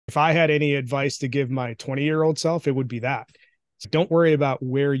If I had any advice to give my 20-year-old self, it would be that. So don't worry about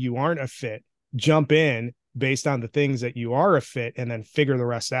where you aren't a fit. Jump in based on the things that you are a fit and then figure the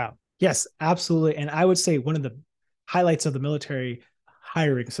rest out. Yes, absolutely. And I would say one of the highlights of the military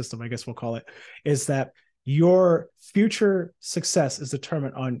hiring system, I guess we'll call it, is that your future success is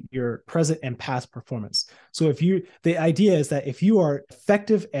determined on your present and past performance. So the idea is that if you are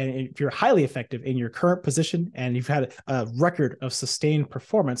effective and if you're highly effective in your current position and you've had a record of sustained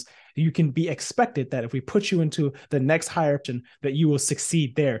performance, you can be expected that if we put you into the next higher option, that you will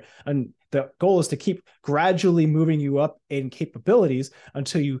succeed there. And the goal is to keep gradually moving you up in capabilities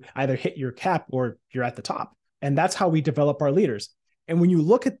until you either hit your cap or you're at the top. And that's how we develop our leaders. And when you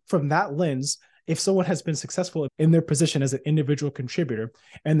look at from that lens, if someone has been successful in their position as an individual contributor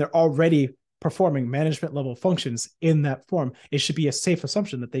and they're already performing management level functions in that form, it should be a safe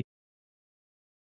assumption that they